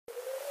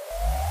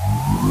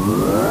Hello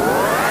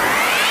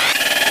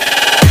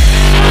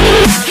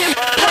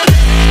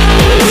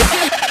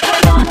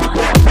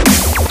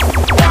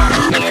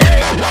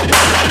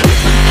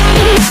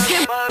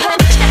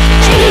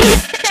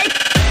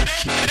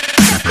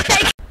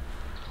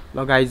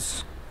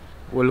guys,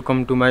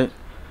 welcome to my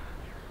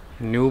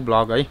new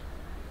vlog है।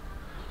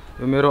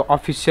 यो मेरो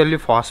अफिसियली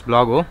फर्स्ट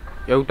भ्लग हो।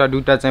 एउटा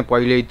दुईटा चाहिँ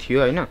पहिल्यै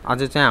थियो हैन।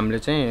 आज चाहिँ हामीले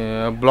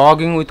चाहिँ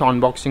ब्लगिङ विथ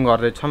अनबक्सिङ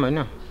गर्दै छौं हैन।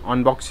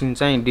 अनबक्सिङ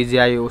चाहिँ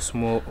DJI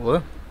Osmo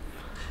हो।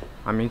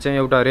 हामी चाहिँ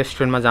एउटा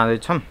रेस्टुरेन्टमा जाँदै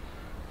छौं।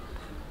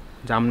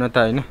 जाम्न त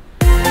हैन।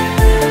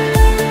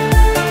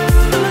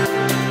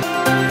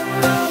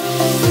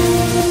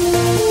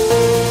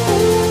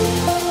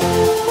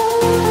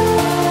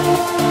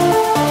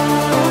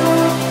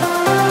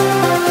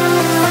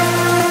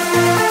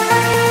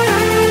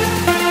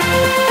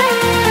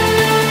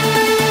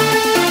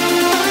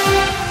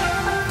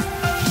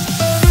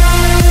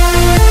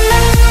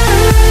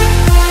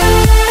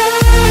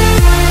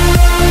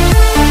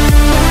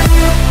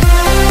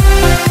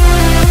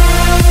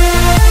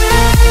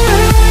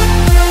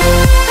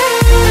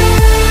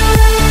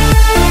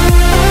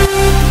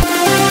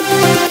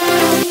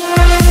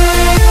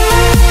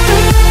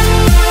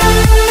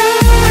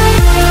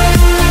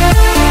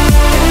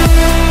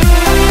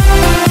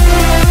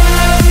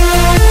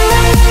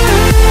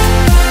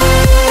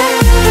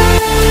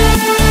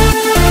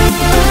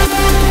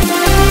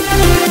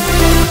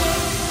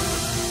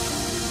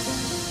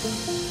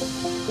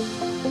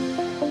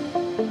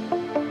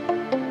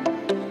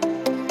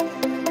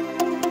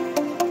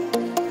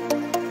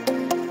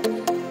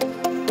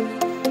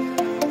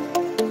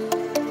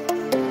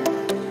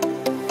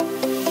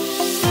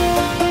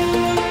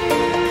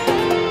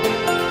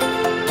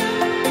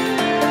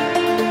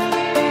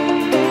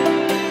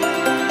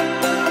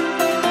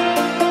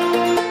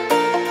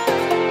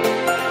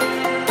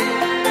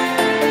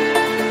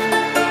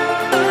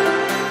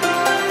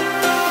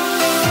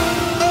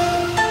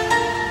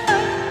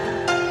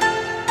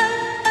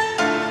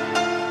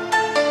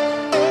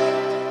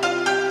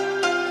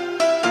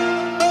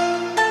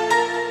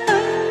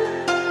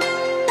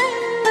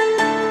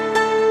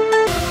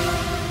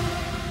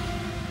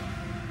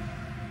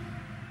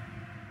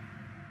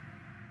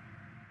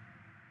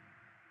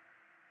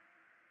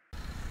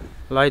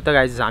 ल है त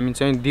गाइज हामी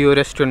चाहिँ दियो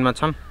रेस्टुरेन्टमा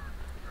छौं।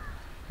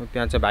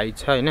 त्यहाँ चाहिँ भाइ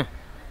छ हैन।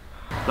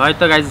 ल है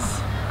त गाइज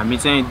हामी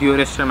चाहिँ दियो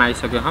रेस्टुरेन्टमा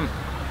आइसक्यो हम।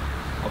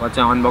 अब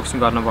चाहिँ अनबक्सिङ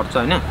गर्नुपर्छ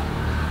हैन।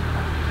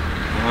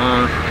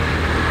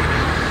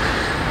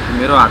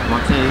 मेरो हातमा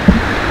चाहिँ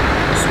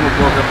Osmo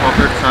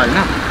पकेट छ हैन।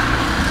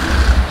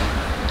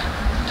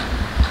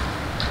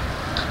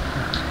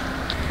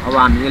 अब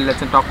हामी यसलाई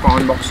चाहिँ टक्क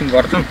अनबक्सिङ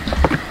गर्छौं।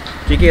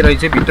 के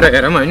रहेछ भित्र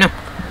हेरौँ हैन।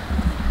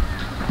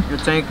 यो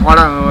चाहिँ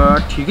कडा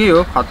ठिकै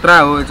हो, खतरा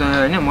हो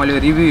चाहिँ हैन। मैले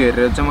रिभ्यु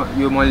हेरेर चाहिँ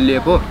यो मैले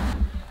लिएको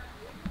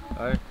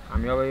है।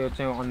 हामी अब यो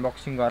चाहिँ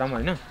अनबक्सिङ गरौँ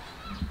हैन।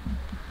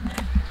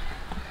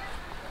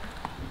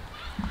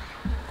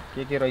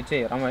 के रहेछ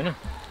हेरौँ हैन।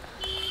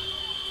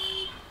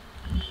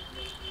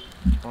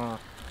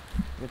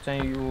 यो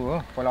चाहिँ यो हो।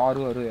 पहिला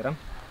अरु हेरौँ।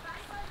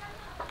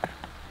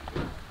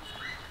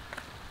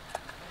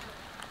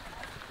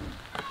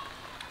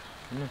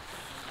 हैन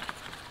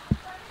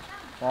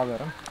अब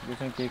हेरौँ। यो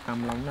चाहिँ केही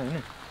काम लाग्दैन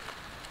हैन।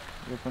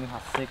 यो पनि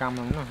खासै काम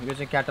लाग्दैन। यो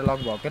चाहिँ क्याटलग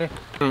भएको रे।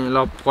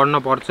 ल पढ्न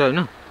पर्छ हैन।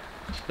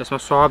 यसमा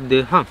सब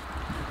देख।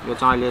 यो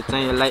चाहिँ अहिले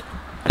चाहिँ यसलाई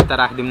यता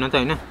राख्दिम न त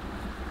हैन।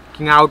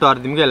 किङ आउट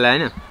गर्दिम के यसलाई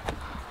हैन।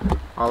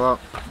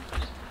 अब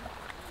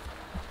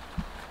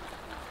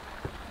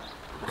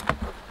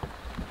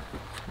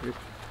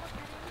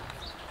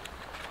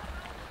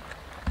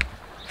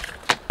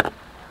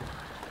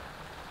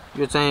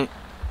यो चाहिँ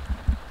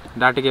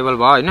डाटा केबल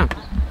भयो हैन।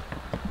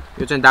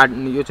 यो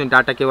चाहिँ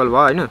डाटा केबल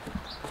भयो हैन।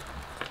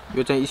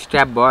 यो चाहिँ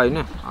स्ट्र्याप भयो हैन।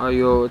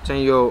 यो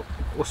चाहिँ यो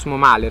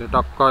ओस्मोमा हालेर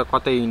टक्क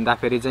कतै हिँड्दा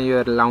फेरि चाहिँ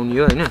यो लाउने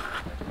हो हैन।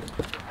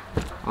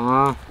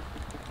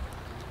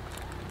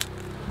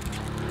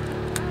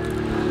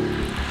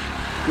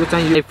 यो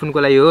चाहिँ आइफोनको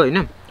लागि हो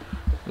हैन।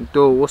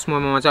 त्यो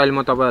ओस्मोमा चाहिँ अहिले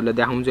म तपाईहरुलाई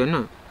देखाउँछु हैन।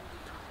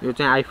 यो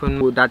चाहिँ आइफोन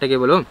डाटा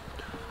केबल हो।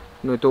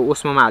 त्यो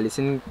ओस्मोमा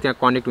हालेपछि त्यहाँ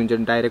कनेक्ट हुन्छ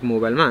डाइरेक्ट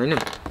मोबाइलमा हैन।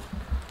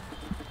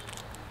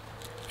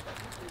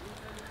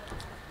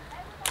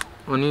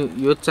 अनि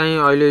यो चाहिँ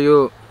अहिले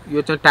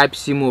यो चाहिँ टाइप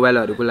सी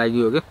मोबाइलहरुको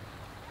लागि हो के।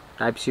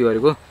 टाइप सी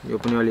हरुको यो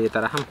पनि अहिले यता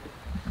राखौं।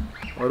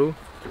 अरु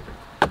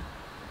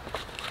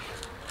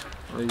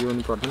यो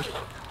नि पर्दैन।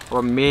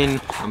 अब मेन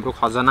हाम्रो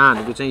खजाना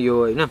भनेको चाहिँ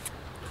यो हैन।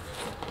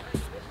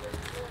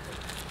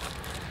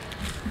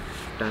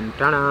 टन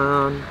टन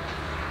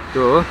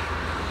त्यो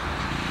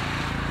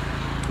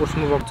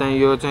ओस्मो बक्स चाहिँ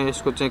यो चाहिँ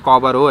यसको चाहिँ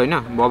कभर हो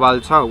हैन। बबाल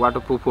छ,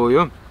 वाटरप्रुफ हो।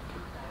 यो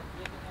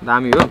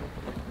दामी हो।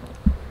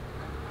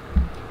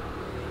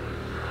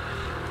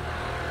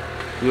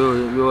 यो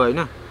हैन।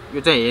 यो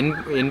चाहिँ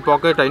हेन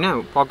पकेट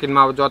हैन।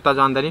 पकेटमा अब जता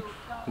जाँदा नि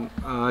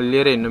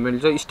लिएर हिँड्न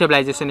मिल्छ।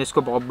 स्टेबलाइजेसन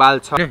यसको बबाल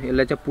छ।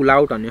 यसलाई चाहिँ पुल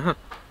आउट भन्ने हो।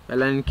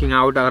 यसलाई किङ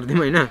आउट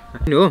गर्दिम हैन।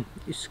 हो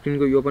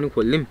स्क्रिनको यो पनि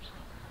खोल्दिम।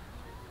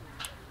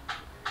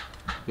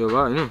 यो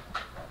भयो हैन।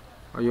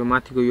 यो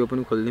माथिको यो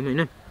पनि खोल्दिम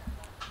हैन।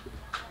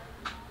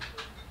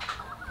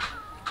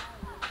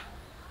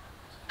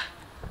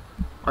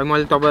 अब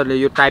मैले तपाईहरुले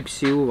यो टाइप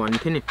सी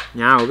भन्थे नि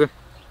यहाँ हो के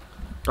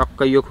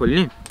टक्कै यो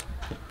खोल्ने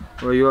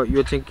हो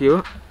यो चाहिँ के हो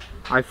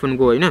आइफोन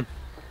को हैन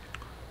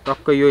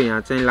टक्कै यो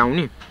यहाँ चाहिँ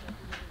लाउने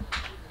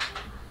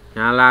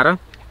यहाँ लाएर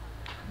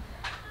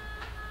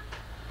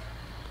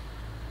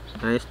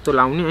यहाँ यस्तो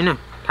लाउने हैन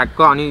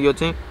ठ्याक्क अनि यो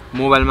चाहिँ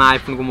मोबाइलमा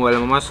आइफोन को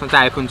मोबाइलमा मसँग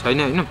चाहिँ आइफोन छैन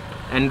हैन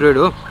एन्ड्रोइड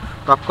हो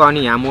टक्क अनि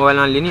यहाँ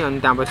मोबाइलमा लिने अनि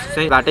त्यसपछि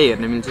चाहिँ बाटै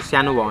हेर्न मिल्छ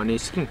सानो भयो भने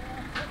स्क्रिन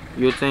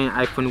यो चाहिँ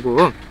आइफोन को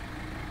हो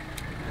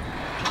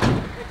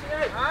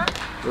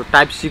यो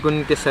टाइप सी को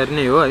नि त्यसरी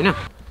नै हो हैन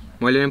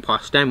मैले पनि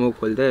फर्स्ट टाइम हो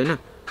खोल्दै हैन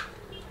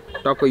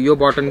टक्क यो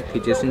बटन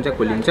थिचेसिन चाहिँ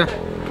खोलिन्छ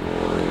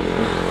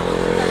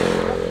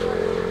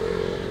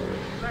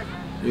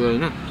यो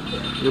हैन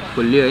यो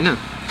खोल्यो हैन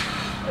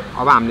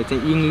अब हामीले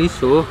चाहिँ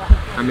इंग्लिश हो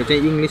हामीले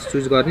चाहिँ इंग्लिश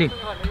चुज गर्ने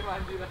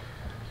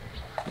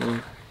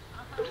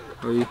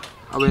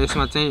अब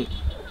यसमा चाहिँ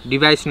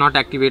डिभाइस नट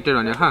एक्टिभेटेड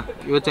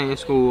भनेर यो चाहिँ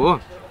यसको हो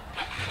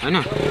हैन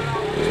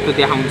यस्तो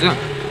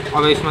देखाउँछ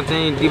अब यसमा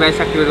चाहिँ डिभाइस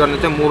एक्टिभेट गर्न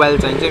चाहिँ मोबाइल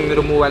चाहिन्छ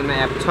मेरो मोबाइलमा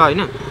एप छ हैन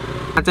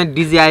यहाँ चाहिँ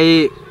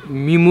DJI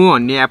मिमो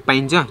भन्ने एप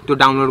पाइन्छ त्यो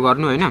डाउनलोड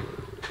गर्नु हैन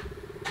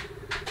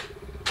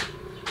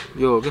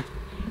यो हो के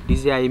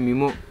DJI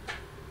मिमो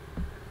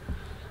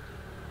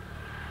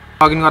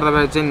लगइन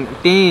गर्दा चाहिँ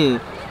त्यही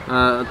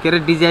के रे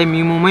DJI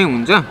मिमोमै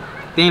हुन्छ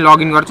त्यही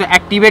लगइन गर्छ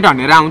एक्टिभेट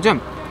भनेर आउँछ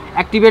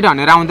एक्टिभेट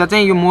भनेर आउँदा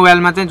चाहिँ यो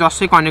मोबाइलमा चाहिँ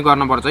जसै कनेक्ट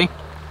गर्न पर्छ है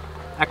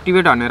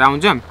एक्टिभेट भनेर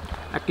आउँछ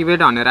एक्टिभेट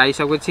भनेर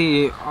आइसकेपछि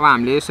अब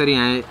हामीले यसरी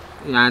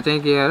यहाँ चाहिँ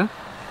के गरे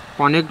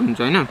कनेक्ट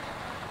हुन्छ हैन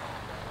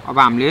अब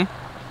हामीले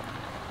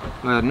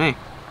हेर्नु है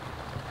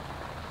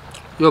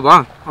यो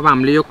भयो अब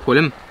हामीले यो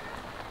खोल्यौं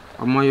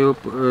अब म यो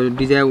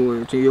DJI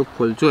चाहिँ यो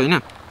खोल्छु हैन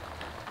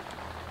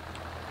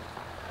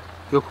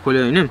यो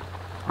खोल्यो हैन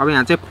अब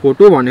यहाँ चाहिँ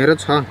फोटो भनेर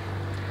छ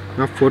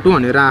यहाँ फोटो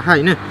भनेर आहा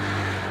हैन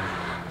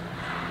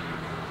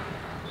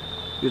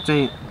यो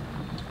चाहिँ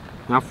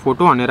यहाँ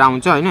फोटो भनेर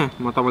आउँछ हैन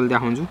म तपाईलाई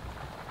देखाउँछु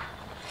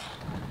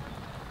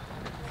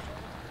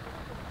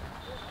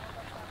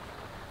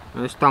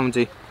यस्तो आउँछ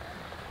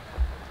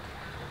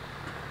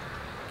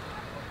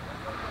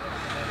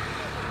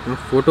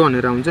फोटो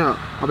भनेर आउँछ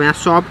अब यहाँ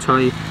सब छ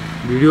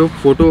भिडियो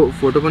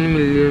फोटो पनि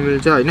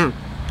मिल्छ हैन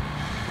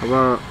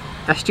अब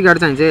एसडी कार्ड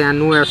चाहिन्छ यहाँ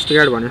नो एसडी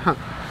कार्ड भने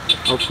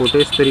अब फोटो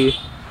यसरी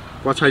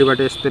पछाडीबाट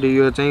यसरी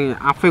यो चाहिँ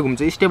आफै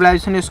घुम्छ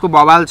स्टेबलाइजेसन यसको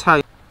बवाल छ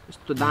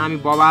यस्तो दामी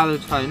बवाल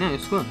छ हैन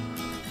यसको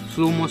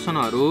स्लो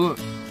मोसनहरु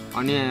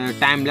अनि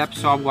टाइम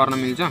ल्याप्स सब गर्न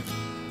मिल्छ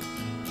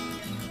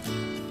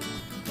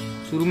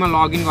सुरुमा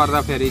लगइन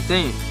गर्दा फेरि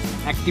चाहिँ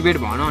एक्टिभेट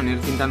भन भनेर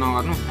चिन्ता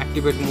नगर्नु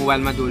एक्टिभेट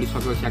मोबाइलमा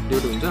जोडिसकेपछि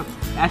एक्टिभेट हुन्छ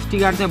एसडी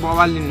कार्ड चाहिँ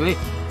बवाल लिनु है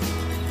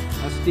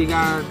एसडी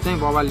कार्ड चाहिँ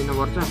बवाल लिनु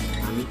पर्छ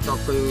हामी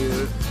टक्कै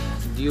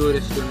जियो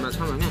रेस्टुरेन्टमा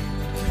छौं हैन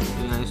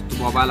यहाँ यस्तो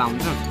बवाल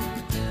आउँछ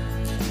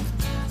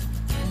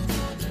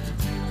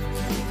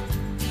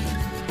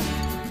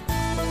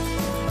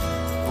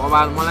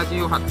बवाल मलाई चाहिँ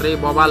यो खत्रै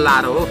बवाल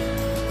लाएर हो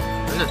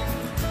हैन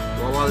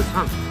बवाल छ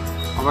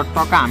अब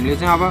टक्क हामीले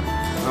चाहिँ अब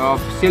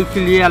सेल्फी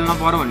लिइहाल्न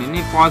पर्यो भने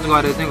नि पज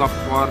गरेर चाहिँ गफ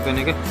पर्दैन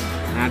के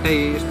यहाँ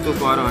यस्तो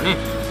गर्यो भने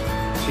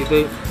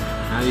सिधै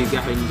हामी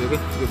देखाइन्छ के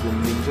यो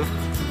घुम्दिन्छ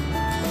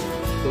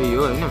त्यही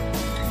हो हैन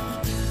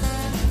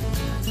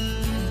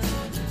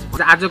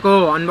आजको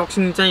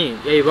अनबक्सिङ चाहिँ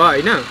यही भयो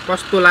हैन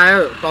कस्तो लाग्यो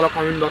तल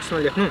कमेन्ट बक्समा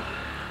लेख्नु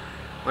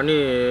अनि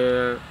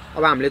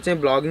अब हामीले चाहिँ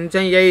ब्लगिङ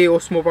चाहिँ यही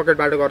ओस्मो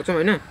पकेटबाट गर्छौं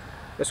हैन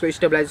यसको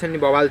स्टेबलाइजेसन नि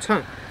बवाल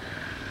छ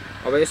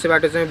अब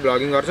यसैबाट चाहिँ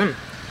ब्लगिङ गर्छौं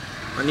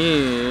अनि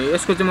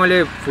यसको चाहिँ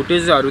मैले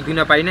फुटेजहरु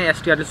दिन पाइन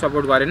एसडी कार्डले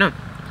सपोर्ट गरेन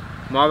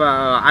म अब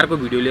अर्को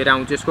भिडियो लिएर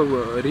आउँछु यसको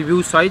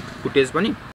रिभ्यु सहित फुटेज पनि